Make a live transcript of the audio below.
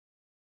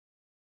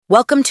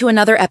Welcome to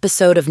another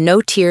episode of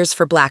No Tears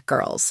for Black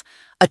Girls,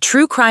 a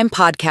true crime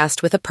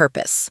podcast with a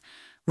purpose.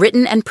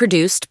 Written and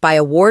produced by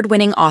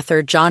award-winning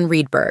author John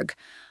Reedberg.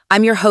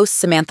 I'm your host,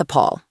 Samantha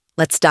Paul.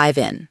 Let's dive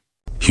in.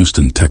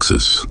 Houston,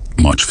 Texas,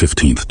 March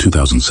 15th,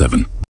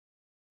 2007.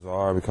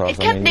 It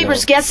kept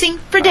neighbors guessing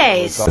for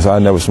days. I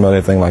never smelled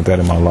anything like that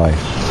in my life.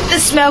 The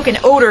smoke and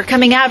odor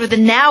coming out of the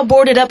now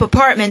boarded-up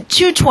apartment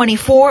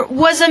 224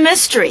 was a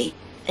mystery.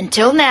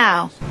 Until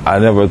now. I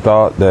never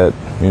thought that,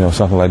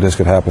 something like this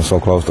could happen so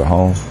close to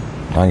home.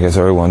 I guess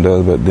everyone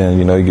does, but then,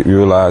 you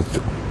realize,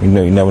 you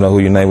never know who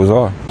your neighbors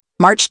are.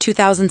 March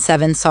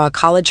 2007 saw a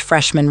college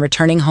freshman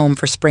returning home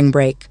for spring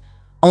break,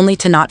 only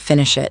to not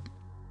finish it.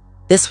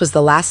 This was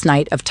the last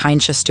night of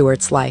Tynesha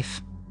Stewart's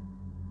life.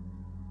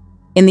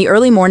 In the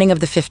early morning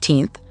of the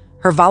 15th,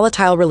 her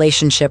volatile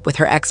relationship with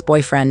her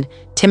ex-boyfriend,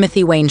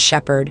 Timothy Wayne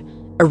Shepard,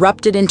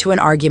 erupted into an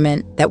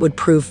argument that would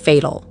prove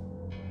fatal.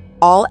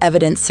 All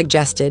evidence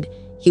suggested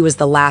he was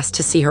the last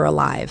to see her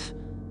alive.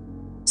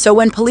 So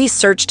when police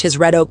searched his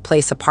Red Oak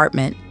Place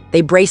apartment,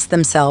 they braced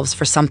themselves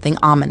for something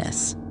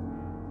ominous.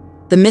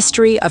 The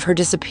mystery of her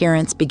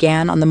disappearance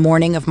began on the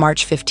morning of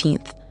March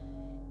 15th.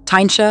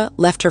 Tynesha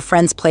left her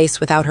friend's place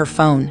without her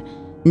phone,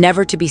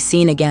 never to be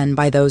seen again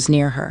by those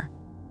near her.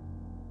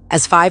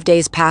 As 5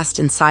 days passed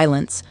in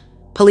silence,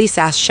 police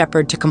asked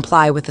Shepard to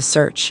comply with the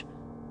search.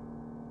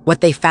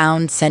 What they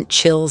found sent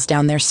chills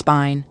down their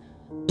spine.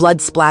 Blood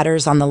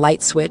splatters on the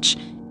light switch,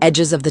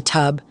 edges of the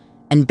tub,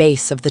 and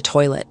base of the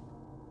toilet.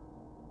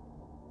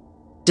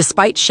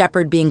 Despite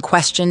Shepard being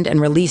questioned and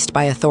released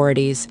by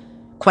authorities,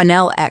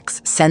 Quanell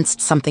X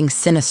sensed something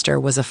sinister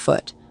was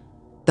afoot.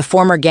 The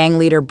former gang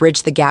leader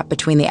bridged the gap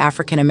between the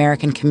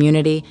African-American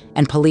community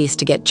and police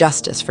to get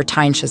justice for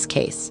Tynesha's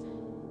case.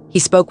 He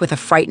spoke with a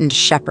frightened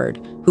Shepard,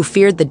 who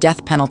feared the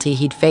death penalty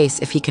he'd face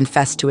if he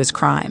confessed to his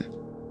crime.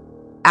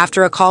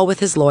 After a call with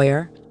his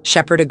lawyer,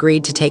 Shepard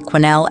agreed to take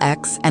Quanell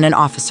X and an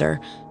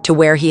officer to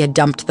where he had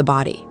dumped the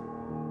body.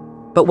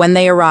 But when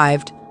they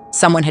arrived,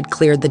 someone had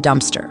cleared the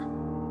dumpster.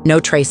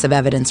 No trace of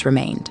evidence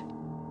remained.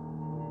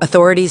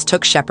 Authorities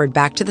took Shepard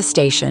back to the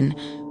station,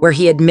 where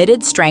he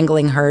admitted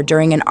strangling her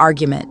during an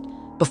argument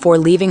before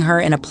leaving her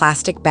in a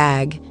plastic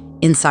bag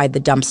inside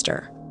the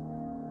dumpster.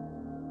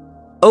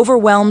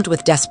 Overwhelmed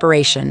with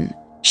desperation,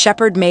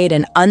 Shepard made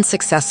an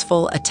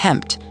unsuccessful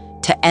attempt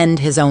to end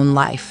his own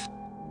life.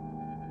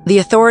 The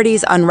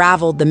authorities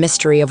unraveled the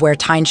mystery of where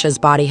Tynesha's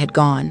body had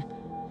gone.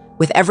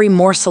 With every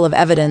morsel of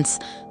evidence,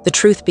 the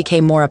truth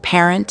became more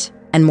apparent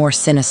and more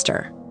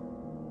sinister.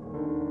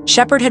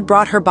 Shepard had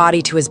brought her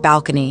body to his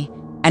balcony,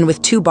 and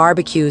with 2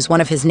 barbecues, one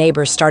of his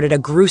neighbors started a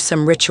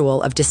gruesome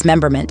ritual of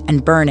dismemberment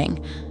and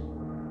burning.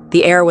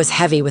 The air was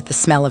heavy with the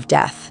smell of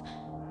death,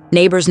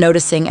 neighbors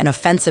noticing an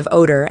offensive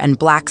odor and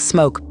black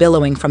smoke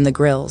billowing from the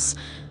grills.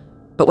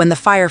 But when the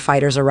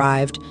firefighters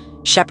arrived,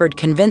 Shepard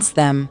convinced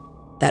them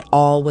that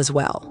all was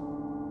well.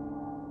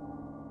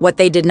 What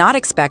they did not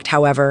expect,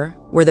 however,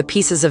 were the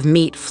pieces of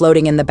meat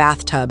floating in the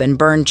bathtub and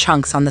burned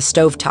chunks on the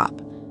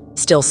stovetop,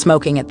 still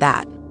smoking at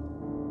that.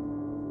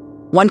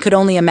 One could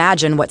only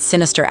imagine what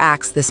sinister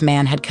acts this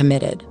man had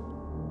committed.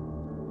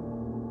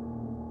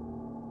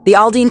 The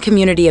Aldine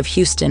community of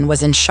Houston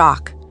was in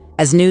shock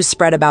as news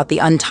spread about the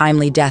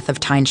untimely death of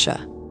Tynesha.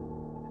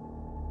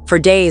 For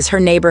days,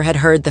 her neighbor had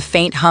heard the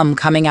faint hum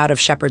coming out of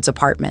Shepard's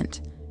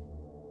apartment.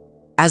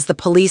 As the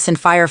police and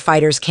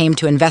firefighters came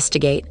to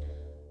investigate,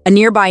 a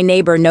nearby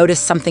neighbor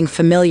noticed something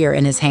familiar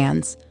in his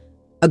hands,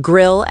 a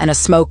grill and a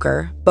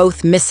smoker,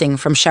 both missing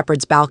from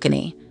Shepard's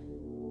balcony.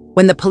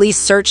 When the police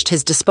searched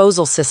his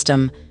disposal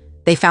system,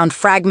 they found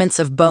fragments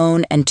of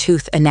bone and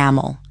tooth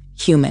enamel,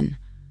 human.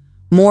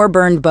 More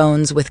burned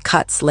bones with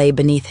cuts lay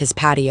beneath his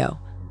patio,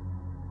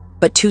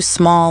 but too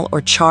small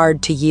or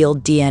charred to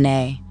yield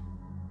DNA.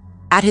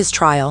 At his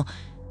trial,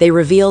 they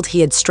revealed he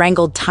had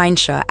strangled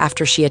Tynesha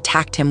after she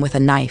attacked him with a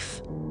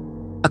knife.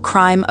 A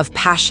crime of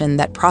passion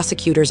that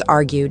prosecutors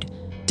argued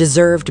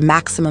deserved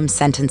maximum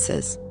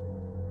sentences.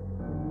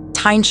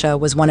 Tynesha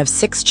was one of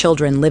 6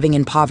 children living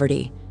in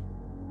poverty,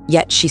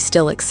 yet she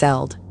still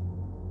excelled.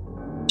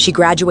 She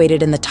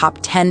graduated in the top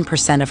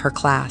 10% of her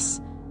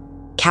class,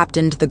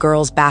 captained the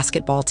girls'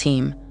 basketball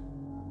team,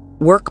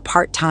 worked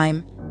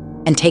part-time,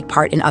 and take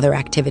part in other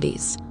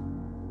activities.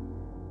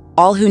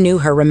 All who knew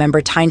her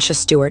remember Tynesha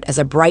Stewart as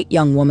a bright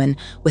young woman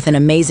with an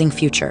amazing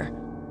future.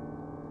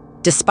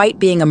 Despite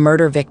being a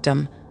murder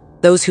victim,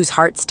 those whose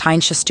hearts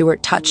Tynesha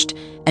Stewart touched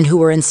and who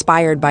were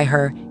inspired by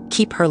her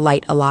keep her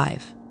light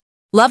alive.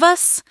 Love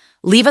us?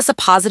 Leave us a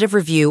positive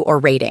review or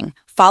rating.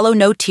 Follow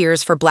No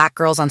Tears for Black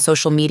Girls on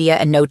social media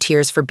and No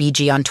Tears for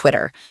BG on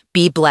Twitter.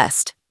 Be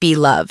blessed. Be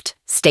loved.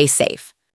 Stay safe.